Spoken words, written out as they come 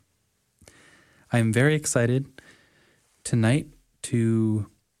I'm very excited tonight to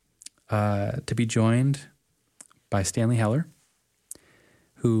be joined by Stanley Heller,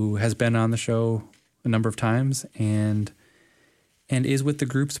 who has been on the show a number of times and is with the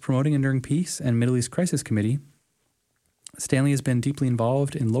groups Promoting Enduring Peace and Middle East Crisis Committee. Stanley has been deeply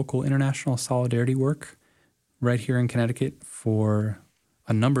involved in local international solidarity work right here in Connecticut for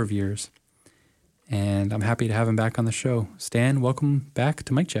a number of years, and I'm happy to have him back on the show. Stan, welcome back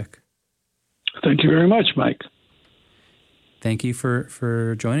to Mic Check. Thank you very much, Mike. Thank you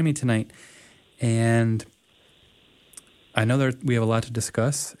for joining me tonight. And I know that we have a lot to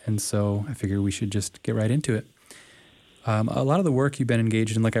discuss, and so I figure we should just get right into it. A lot of the work you've been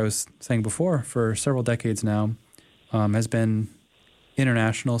engaged in, like I was saying before, for several decades now, has been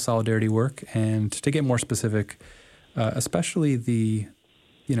international solidarity work. And to get more specific, especially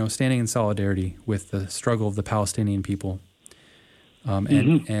standing in solidarity with the struggle of the Palestinian people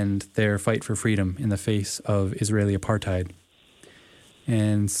and their fight for freedom in the face of Israeli apartheid.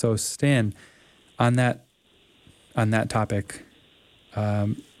 And so, Stan, on that topic,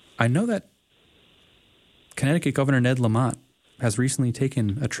 I know that Connecticut Governor Ned Lamont has recently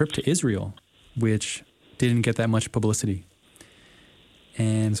taken a trip to Israel, which didn't get that much publicity.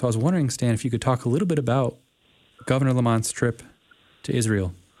 And so I was wondering, Stan, if you could talk a little bit about Governor Lamont's trip to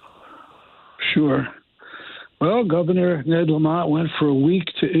Israel. Sure. Well, Governor Ned Lamont went for a week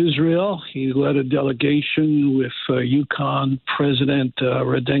to Israel. He led a delegation with UConn President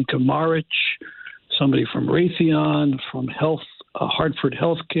Radenka Maric, somebody from Raytheon, from Hartford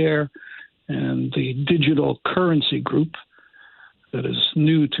Healthcare, and the Digital Currency Group that is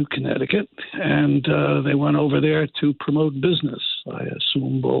new to Connecticut. And they went over there to promote business, I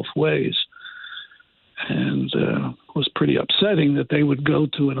assume both ways. And it was pretty upsetting that they would go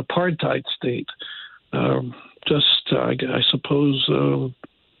to an apartheid state I suppose,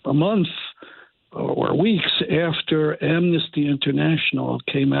 a month or weeks after Amnesty International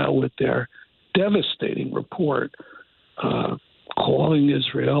came out with their devastating report calling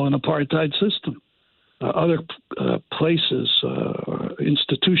Israel an apartheid system. Other places,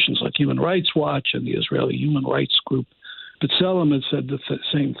 institutions like Human Rights Watch and the Israeli Human Rights Group, B'Tselem had said the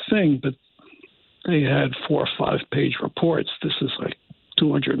same thing, but they had 4 or 5 page reports. This is like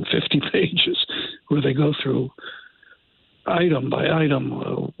 250 pages where they go through item by item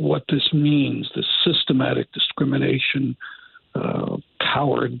what this means, this systematic discrimination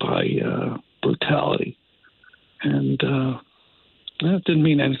powered by brutality. And that didn't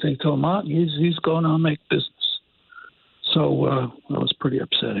mean anything to Lamont. He's going on make business. So that was pretty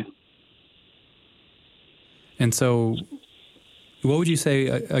upsetting. And so what would you say,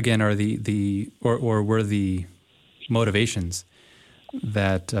 again, are or were the motivations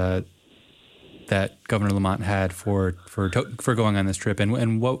that Governor Lamont had for going on this trip,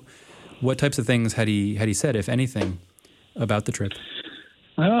 and what types of things had he said, if anything, about the trip?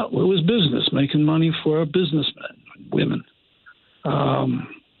 Well, it was business, making money for businessmen, women,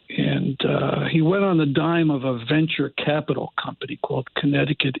 and he went on the dime of a venture capital company called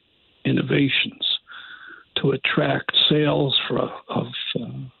Connecticut Innovations to attract sales of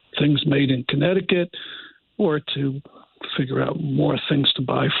things made in Connecticut, or to figure out more things to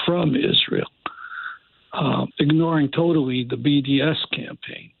buy from Israel, ignoring totally the BDS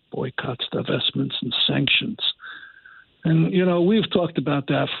campaign, boycotts, divestments, and sanctions. And, we've talked about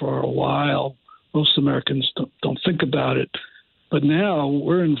that for a while. Most Americans don't think about it. But now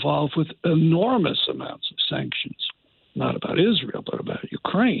we're involved with enormous amounts of sanctions, not about Israel, but about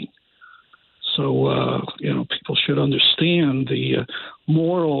Ukraine. So, people should understand the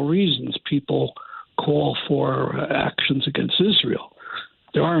moral reasons people call for actions against Israel.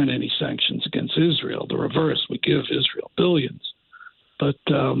 There aren't any sanctions against Israel. The reverse, we give Israel billions. But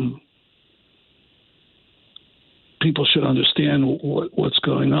people should understand what's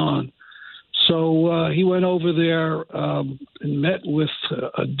going on. So he went over there and met with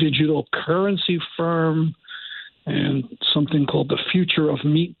a digital currency firm and something called the Future of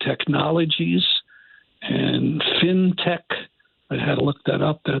Meat Technologies and FinTech. I had to look that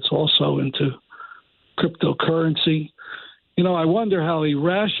up. That's also into cryptocurrency. I wonder how he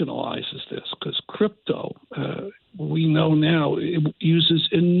rationalizes this, because crypto, we know now, it uses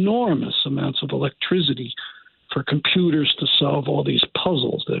enormous amounts of electricity for computers to solve all these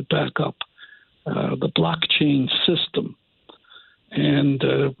puzzles that back up the blockchain system. And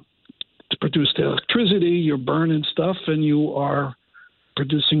to produce the electricity, you're burning stuff and you are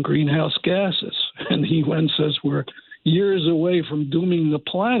producing greenhouse gases. And he then says we're years away from dooming the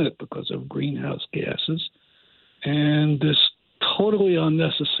planet because of greenhouse gases. And this totally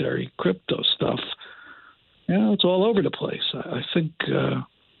unnecessary crypto stuff, it's all over the place. I think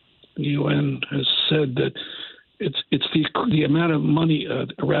UN has said that it's the amount of money,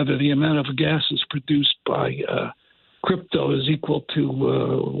 the amount of gases produced by crypto is equal to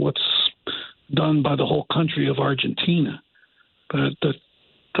what's done by the whole country of Argentina. But that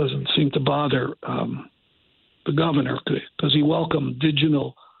doesn't seem to bother the governor because he welcomed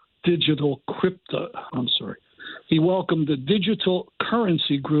digital crypto. He welcomed the digital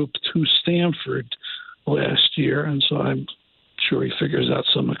currency group to Stanford last year, and so I'm sure he figures out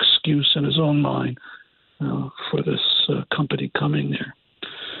some excuse in his own mind for this company coming there.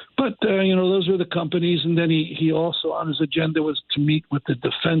 But, those were the companies. And then he also, on his agenda, was to meet with the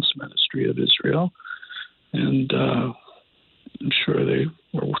Defense Ministry of Israel. And I'm sure they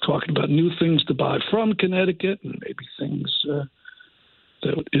were talking about new things to buy from Connecticut and maybe things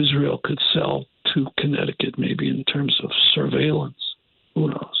that Israel could sell to Connecticut, maybe in terms of surveillance. Who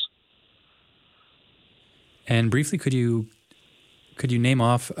knows? And briefly, could you name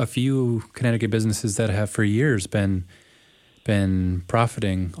off a few Connecticut businesses that have for years been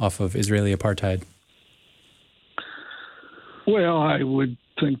profiting off of Israeli apartheid? Well, I would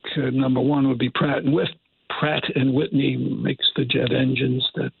think number one would be Pratt and Whitney. Pratt and Whitney makes the jet engines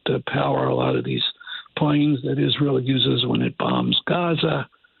that power a lot of these planes that Israel uses when it bombs Gaza.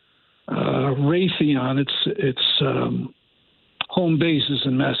 Raytheon, its home base is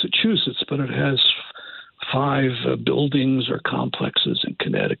in Massachusetts, but it has 5 buildings or complexes in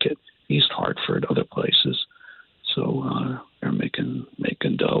Connecticut, East Hartford, other places. So they're making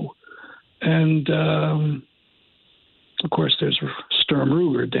dough. And, of course, there's Sturm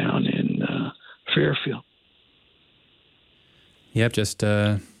Ruger down in Fairfield. Yep, just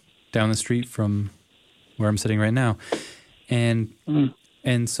down the street from where I'm sitting right now. And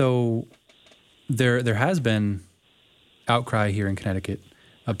so there has been outcry here in Connecticut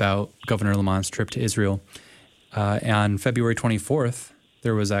about Governor Lamont's trip to Israel. On February 24th,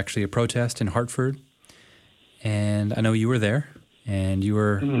 there was actually a protest in Hartford. And I know you were there, and you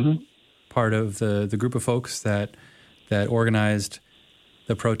were part of the group of folks that organized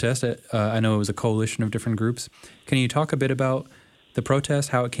the protest. I know it was a coalition of different groups. Can you talk a bit about the protest,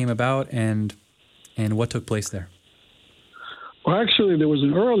 how it came about, and what took place there? Well, actually, there was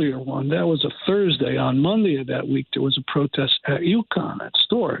an earlier one. That was a Thursday. On Monday of that week, there was a protest at UConn at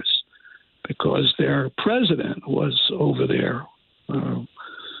Storrs because their president was over there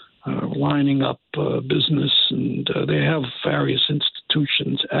lining up business, and they have various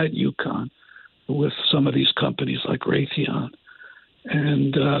institutions at UConn with some of these companies like Raytheon.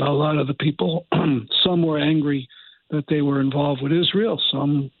 And a lot of the people, some were angry that they were involved with Israel,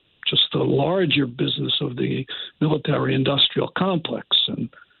 some just the larger business of the military-industrial complex and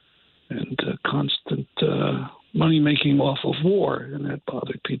constant money making off of war, and that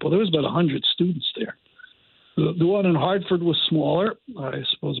bothered people. There was about 100 students there. The one in Hartford was smaller, I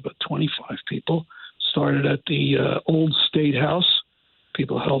suppose about 25 people. Started at the old State House.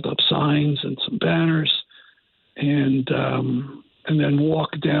 People held up signs and some banners, and then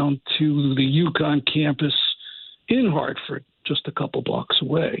walked down to the UConn campus in Hartford, just a couple blocks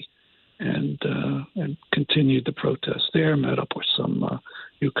away, and continued the protest there, met up with some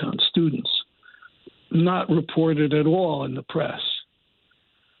UConn students. Not reported at all in the press.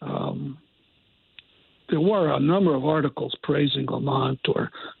 There were a number of articles praising Lamont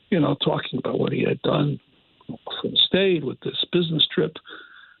or, talking about what he had done for the state with this business trip.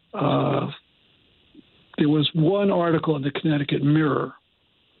 There was one article in the Connecticut Mirror,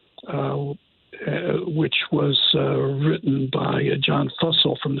 which was written by John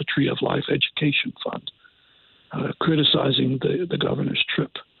Fussell from the Tree of Life Education Fund, criticizing the governor's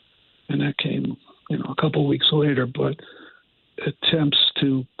trip. And that came, a couple of weeks later, but attempts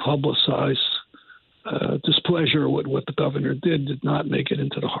to publicize displeasure with what the governor did not make it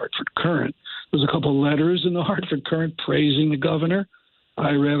into the Hartford Courant. There's a couple of letters in the Hartford Courant praising the governor.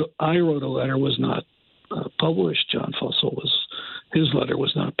 I wrote a letter, was not published. John Fussell his letter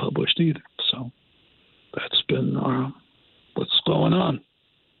was not published either. So that's been what's going on.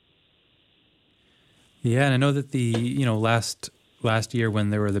 Yeah, and I know that the last year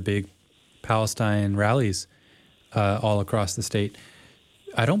when there were the big Palestine rallies all across the state,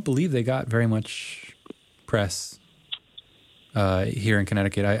 I don't believe they got very much press here in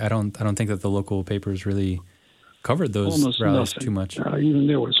Connecticut. I don't think that the local papers really covered those almost rallies nothing. Too much. Even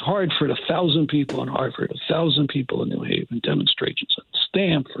there was Hartford, 1,000 people in Hartford, 1,000 people in New Haven, demonstrations at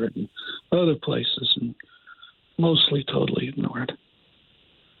Stamford and other places, and mostly totally ignored.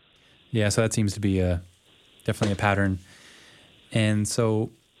 Yeah, so that seems to be definitely a pattern. And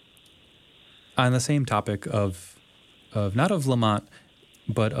so on the same topic of not of Lamont,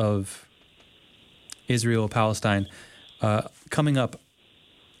 but of Israel, Palestine, coming up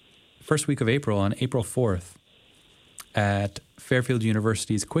first week of April, on April 4th, at Fairfield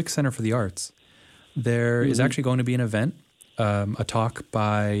University's Quick Center for the Arts, there is actually going to be an event, a talk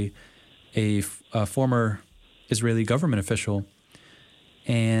by a former Israeli government official,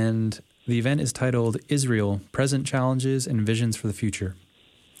 and the event is titled Israel, Present Challenges and Visions for the Future.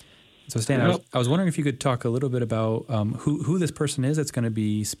 So, Stan, I was wondering if you could talk a little bit about who this person is that's going to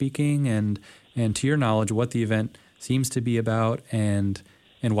be speaking, and to your knowledge, what the event seems to be about and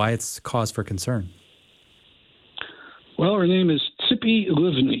why it's cause for concern. Well, her name is Tzipi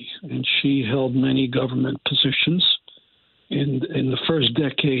Livni, and she held many government positions in the first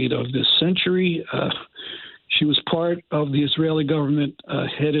decade of this century. She was part of the Israeli government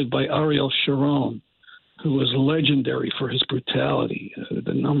headed by Ariel Sharon, who was legendary for his brutality,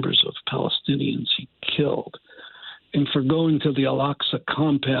 the numbers of Palestinians he killed, and for going to the Al-Aqsa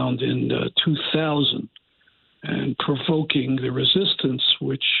compound in 2000 and provoking the resistance,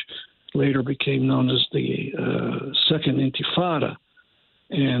 which later became known as the Second Intifada.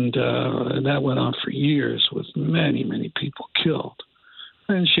 And that went on for years with many, many people killed.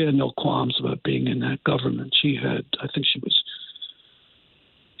 And she had no qualms about being in that government. I think she was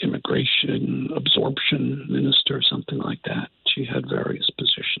immigration absorption minister or something like that. She had various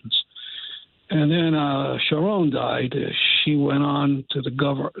positions. And then Sharon died. She went on to the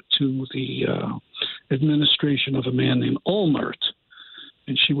administration of a man named Olmert,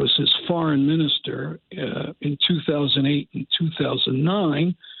 and she was his foreign minister in 2008 and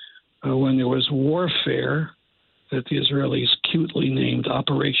 2009 when there was warfare that the Israelis cutely named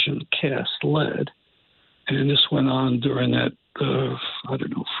Operation Cast Lead. And this went on during that,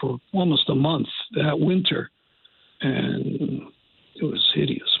 for almost a month that winter. And it was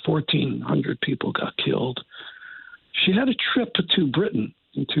hideous. 1,400 people got killed. She had a trip to Britain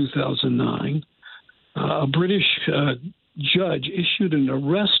in 2009. A British judge issued an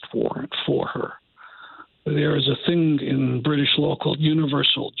arrest warrant for her. There is a thing in British law called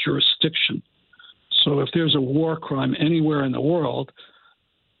universal jurisdiction. So if there's a war crime anywhere in the world,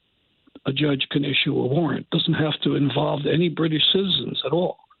 a judge can issue a warrant. It doesn't have to involve any British citizens at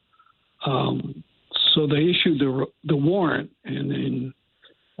all. So they issued the warrant, and then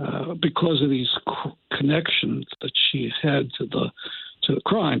because of these connections that she had to the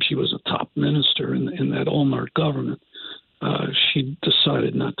crime, she was a top minister in that Olmert government. She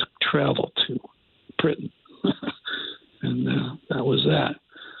decided not to travel to Britain, and that was that.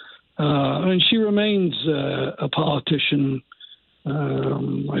 And she remains a politician.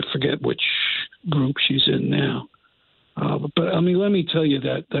 I forget which group she's in now. But I mean, let me tell you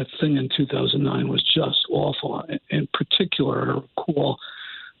that thing in 2009 was just awful. In particular, I recall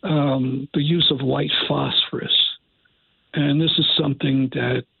the use of white phosphorus. And this is something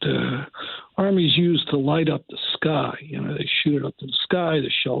that armies use to light up the sky. They shoot it up to the sky,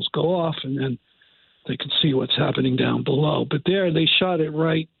 the shells go off, and then they can see what's happening down below. But there, they shot it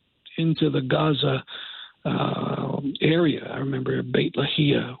right into the Gaza area. I remember Beit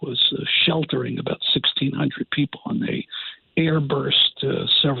Lahia was sheltering about 1,600 people, and they airburst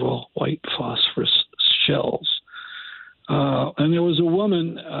several white phosphorus shells. And there was a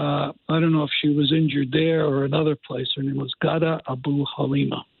woman, I don't know if she was injured there or another place. Her name was Ghada Abu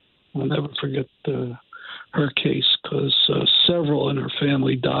Halima. I'll never forget her case because several in her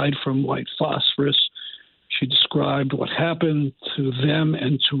family died from white phosphorus. She described what happened to them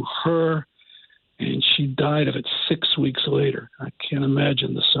and to her, and she died of it 6 weeks later. I can't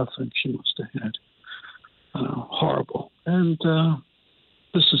imagine the suffering she must have had. Horrible. And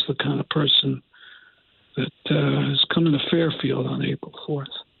this is the kind of person that is coming to Fairfield on April 4th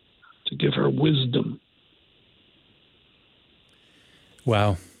to give her wisdom.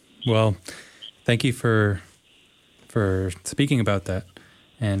 Wow. Well, thank you for speaking about that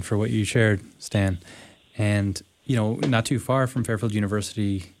and for what you shared, Stan. And, not too far from Fairfield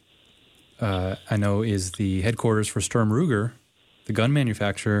University, I know, is the headquarters for Sturm Ruger, the gun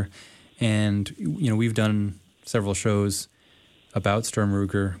manufacturer. And, we've done several shows about Sturm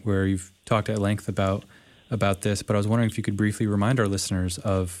Ruger where you've talked at length about this, but I was wondering if you could briefly remind our listeners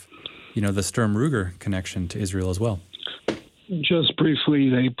of, the Sturm Ruger connection to Israel as well. Just briefly,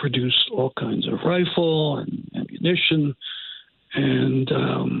 they produce all kinds of rifle and ammunition, and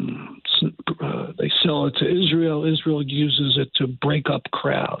they sell it to Israel. Israel uses it to break up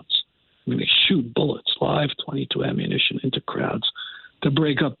crowds. They shoot bullets, live 22 ammunition into crowds to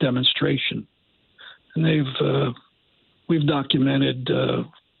break up demonstration. And we've documented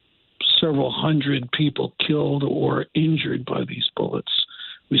several hundred people killed or injured by these bullets.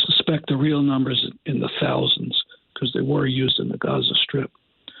 We suspect the real numbers in the thousands because they were used in the Gaza Strip.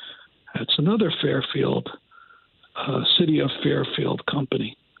 That's another Fairfield, City of Fairfield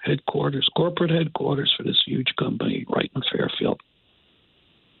company, headquartered corporate headquarters for this huge company right in Fairfield.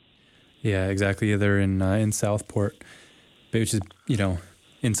 Yeah, exactly. They're in Southport, which is,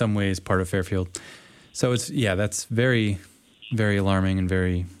 in some ways part of Fairfield. So that's very, very alarming and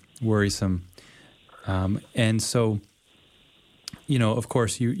very worrisome. And so, of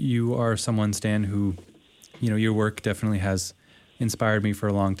course, you are someone, Stan, who, your work definitely has inspired me for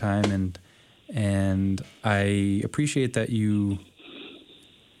a long time, and I appreciate that you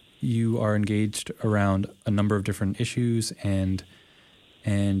are engaged around a number of different issues, and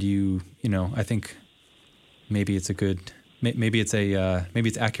you, I think maybe it's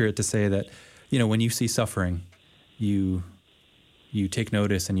accurate to say that, when you see suffering, you take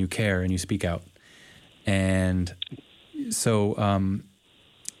notice and you care and you speak out. And so,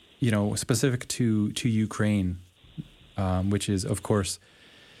 specific to Ukraine, which is, of course,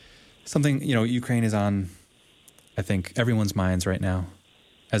 something, Ukraine is on, I think, everyone's minds right now,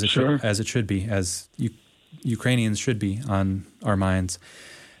 as it should be, as Ukrainians should be on our minds.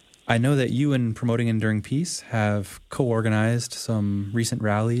 I know that you and Promoting Enduring Peace have co-organized some recent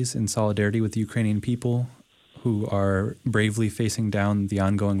rallies in solidarity with the Ukrainian people who are bravely facing down the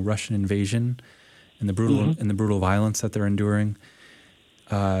ongoing Russian invasion and the brutal violence that they're enduring.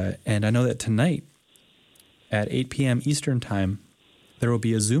 And I know that tonight at 8 p.m. Eastern Time, there will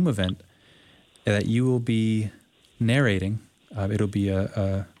be a Zoom event that you will be narrating. It'll be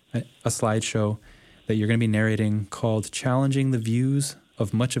a slideshow that you're going to be narrating called Challenging the Views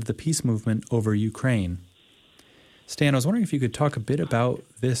of Much of the Peace Movement Over Ukraine. Stan, I was wondering if you could talk a bit about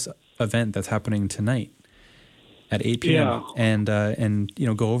this event that's happening tonight at 8 p.m. and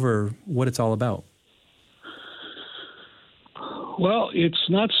go over what it's all about. Well, it's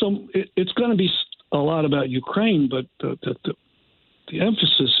not so. It's going to be a lot about Ukraine, but the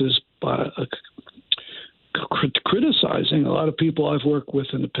emphasis is by criticizing a lot of people I've worked with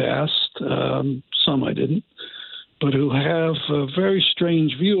in the past. Some I didn't, but who have a very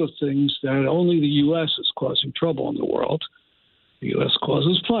strange view of things that only the U.S. is causing trouble in the world. The U.S.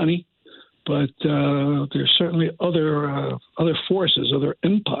 causes plenty, but there's certainly other forces, other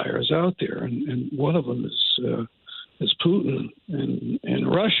empires out there, and one of them is Putin and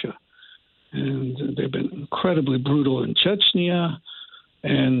Russia. And they've been incredibly brutal in Chechnya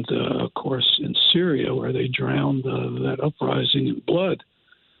and, of course, in Syria, where they drowned that uprising in blood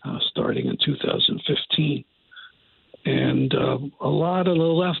starting in 2015. And a lot of the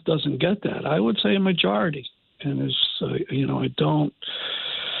left doesn't get that. I would say a majority. And I don't.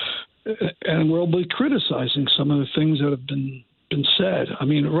 And we'll be criticizing some of the things that have been said. I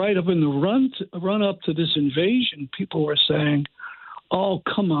mean, right up in the run up to this invasion, people were saying, "Oh,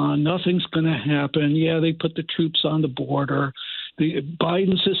 come on, nothing's going to happen. Yeah, they put the troops on the border.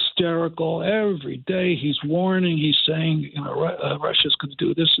 Biden's hysterical. Every day he's warning. He's saying, Russia's going to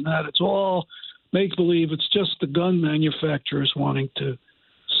do this and that. It's all make believe. It's just the gun manufacturers wanting to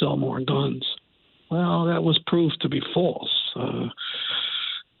sell more guns." Well, that was proved to be false.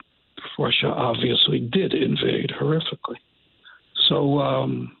 Russia obviously did invade horrifically. So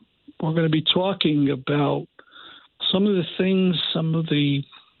we're going to be talking about some of the things, some of the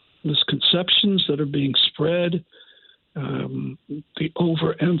misconceptions that are being spread, the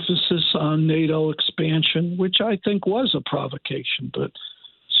overemphasis on NATO expansion, which I think was a provocation, but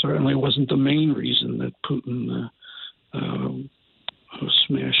certainly wasn't the main reason that Putin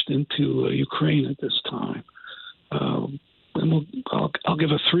smashed into Ukraine at this time. And I'll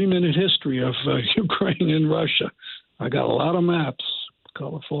give a 3-minute history of Ukraine and Russia. I got a lot of maps,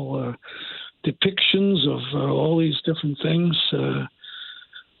 colorful depictions of all these different things,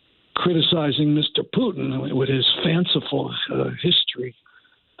 criticizing Mr. Putin with his fanciful history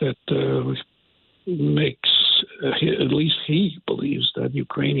that makes, at least he believes, that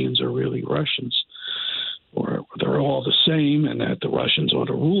Ukrainians are really Russians, or they're all the same, and that the Russians ought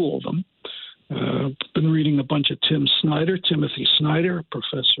to rule them. Been reading a bunch of Timothy Snyder,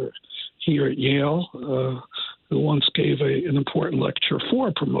 professor here at Yale, who once gave an important lecture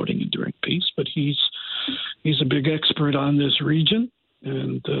for Promoting Enduring Peace, but he's a big expert on this region,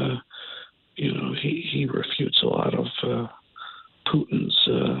 and he refutes a lot of Putin's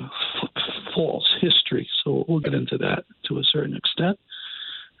false history. So we'll get into that to a certain extent,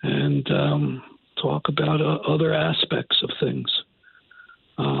 and talk about other aspects of things.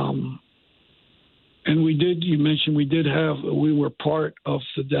 And you mentioned we were part of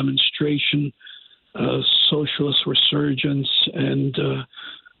the demonstration, Socialist Resurgence, and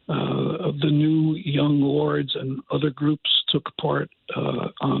the New Young Lords and other groups took part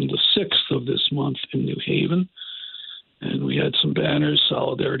on the 6th of this month in New Haven. And we had some banners,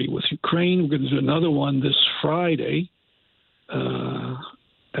 Solidarity with Ukraine. We're going to do another one this Friday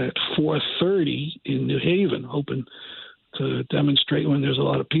at 4:30 in New Haven, hoping to demonstrate when there's a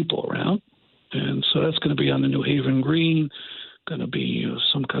lot of people around. And so that's going to be on the New Haven Green, going to be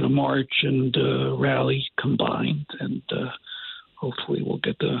some kind of march and rally combined. And hopefully we'll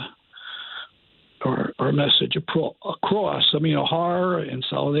get our message across. I mean, horror and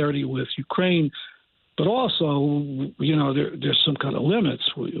solidarity with Ukraine, but also, there's some kind of limits.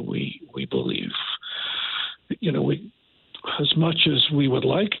 We believe, as much as we would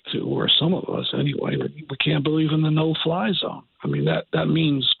like to, or some of us anyway, we can't believe in the no-fly zone. I mean, that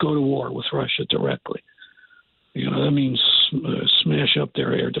means go to war with Russia directly. That means smash up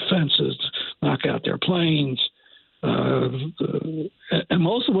their air defenses, knock out their planes. And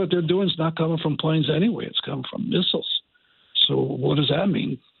most of what they're doing is not coming from planes anyway. It's coming from missiles. So what does that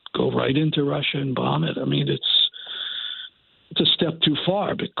mean? Go right into Russia and bomb it? I mean, it's a step too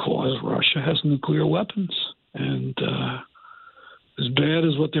far because Russia has nuclear weapons. And as bad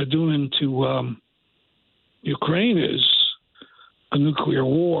as what they're doing to Ukraine is, a nuclear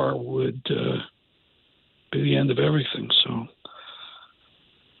war would be the end of everything. So,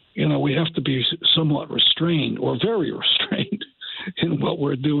 we have to be somewhat restrained, or very restrained, in what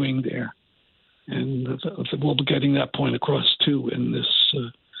we're doing there. And we'll be getting that point across, too, in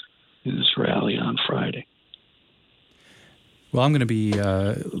this rally on Friday. Well, I'm going to be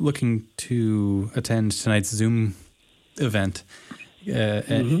looking to attend tonight's Zoom event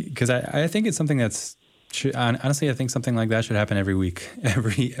because I think it's something that's honestly, I think something like that should happen every week,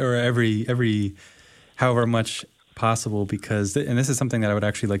 every however much possible. Because and this is something that I would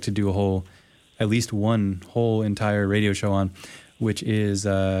actually like to do at least one whole entire radio show on, which is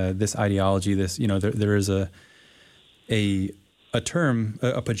this ideology. This there is a term,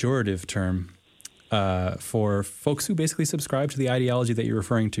 a pejorative term. For folks who basically subscribe to the ideology that you're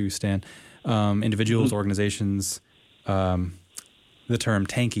referring to, Stan, individuals, organizations, the term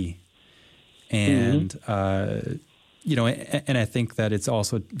tanky. And, and I think that it's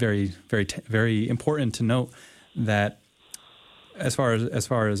also very, very, very important to note that as far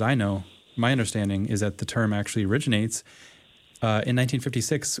as I know, my understanding is that the term actually originates in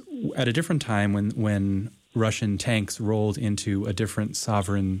 1956 at a different time when Russian tanks rolled into a different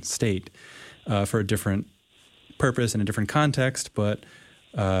sovereign state. For a different purpose and a different context, but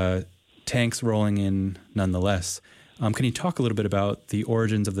tanks rolling in nonetheless. Can you talk a little bit about the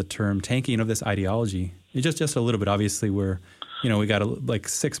origins of the term tanky and of this ideology? Just a little bit. Obviously, we got like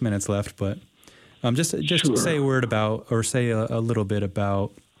 6 minutes left, but just Sure. say a word about, or say a little bit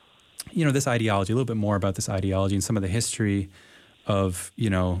about, this ideology, a little bit more about this ideology and some of the history of,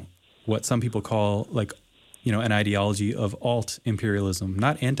 what some people call an ideology of alt-imperialism,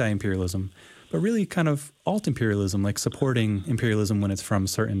 not anti-imperialism, but really kind of alt-imperialism, like supporting imperialism when it's from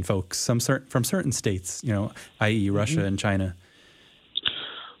certain folks, from certain states, i.e. Russia and China.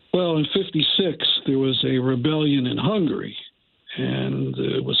 Well, in 1956, there was a rebellion in Hungary, and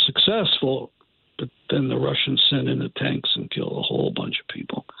it was successful, but then the Russians sent in the tanks and killed a whole bunch of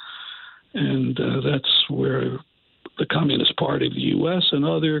people. And that's where the Communist Party of the U.S. and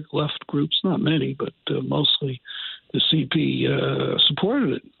other left groups, not many, but mostly the CP,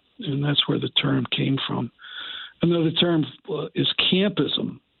 supported it. And that's where the term came from. Another term is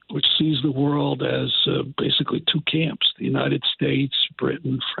campism, which sees the world as basically two camps, the United States,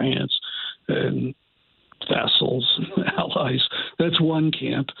 Britain, France, and vassals and allies. That's one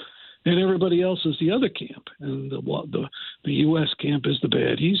camp. And everybody else is the other camp. And the U.S. camp is the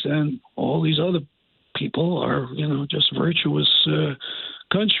baddies, and all these other people are, just virtuous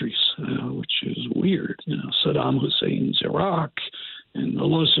countries, which is weird. Saddam Hussein's Iraq and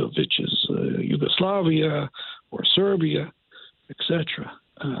Milosevic's Yugoslavia or Serbia, etc.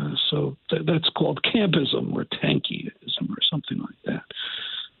 So that's called campism or tankyism or something like that.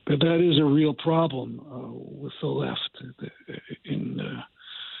 But that is a real problem with the left in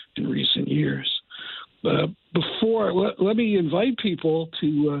recent years. Before, let me invite people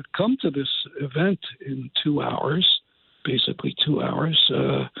to come to this event in 2 hours, basically 2 hours.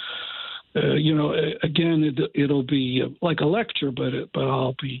 Again, it'll be like a lecture, but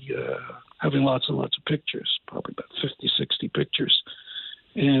I'll be having lots and lots of pictures, probably about 50, 60 pictures.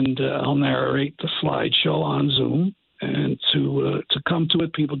 And I'll narrate the slideshow on Zoom. And to come to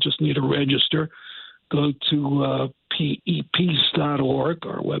it, people just need to register. Go to peace.org,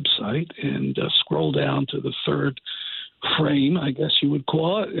 our website, and scroll down to the third frame, I guess you would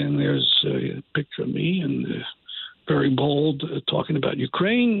call it. And there's a picture of me and very bold talking about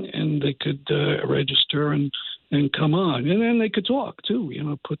Ukraine, and they could register and come on. And then they could talk, too,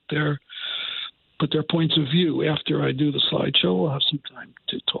 put their points of view. After I do the slideshow, we'll have some time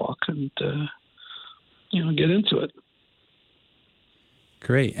to talk and, get into it.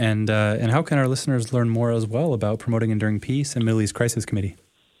 Great. And how can our listeners learn more as well about Promoting Enduring Peace and Middle East Crisis Committee?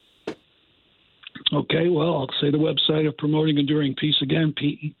 Okay, well, I'll say the website of Promoting Enduring Peace again,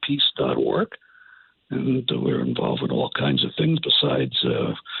 peace.org. And we're involved in all kinds of things besides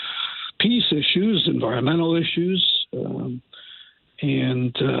peace issues, environmental issues, and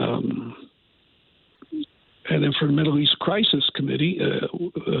then for the Middle East Crisis Committee,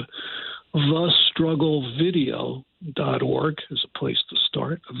 thestrugglevideo.org is a place to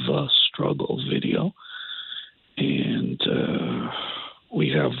start, The Struggle Video. And we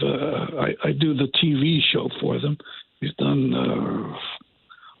have, I do the TV show for them. We've done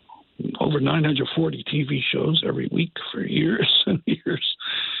over 940 TV shows every week for years and years,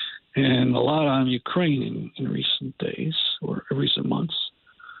 and a lot on Ukraine in recent days or recent months.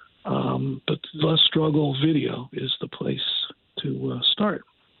 But The Struggle Video is the place to start.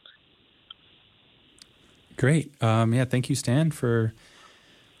 Great. Thank you, Stan, for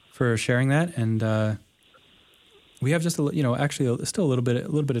sharing that. And we have just still a little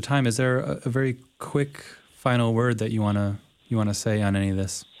bit of time. Is there a very quick final word that you wanna say on any of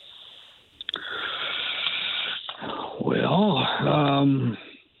this? Well,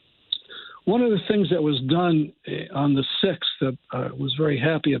 one of the things that was done on the 6th that I was very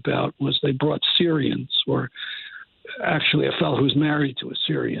happy about was they brought Syrians, or actually a fellow who's married to a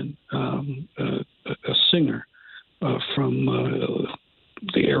Syrian, a singer from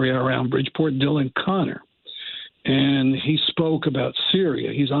the area around Bridgeport, Dylan Connor. And he spoke about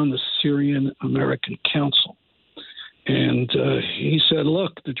Syria. He's on the Syrian American Council. And he said,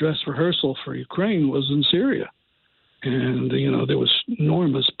 look, the dress rehearsal for Ukraine was in Syria. And, there was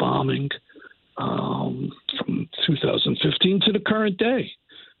enormous bombing from 2015 to the current day.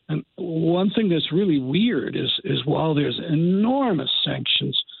 And one thing that's really weird is while there's enormous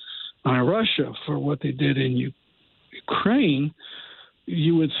sanctions on Russia for what they did in Ukraine,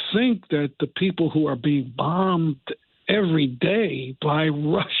 you would think that the people who are being bombed every day by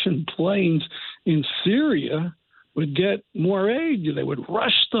Russian planes in Syria would get more aid. They would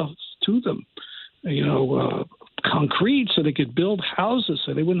rush stuff to them, concrete, so they could build houses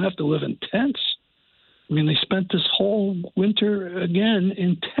so they wouldn't have to live in tents. I mean, they spent this whole winter again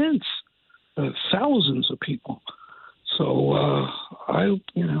in tents, thousands of people. So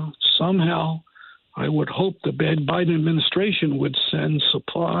somehow I would hope the Biden administration would send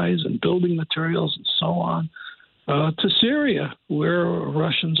supplies and building materials and so on to Syria, where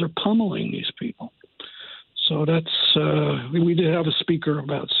Russians are pummeling these people. So that's we did have a speaker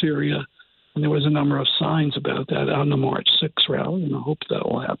about Syria, and there was a number of signs about that on the March 6th rally, and I hope that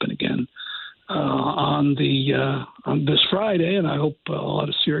will happen again on this Friday. And I hope a lot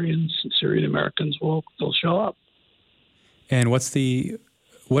of Syrians and Syrian Americans will show up. And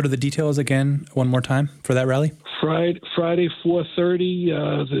what are the details again, one more time, for that rally? Friday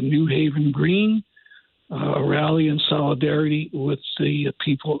 4:30, the New Haven Green, a rally in solidarity with the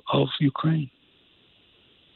people of Ukraine.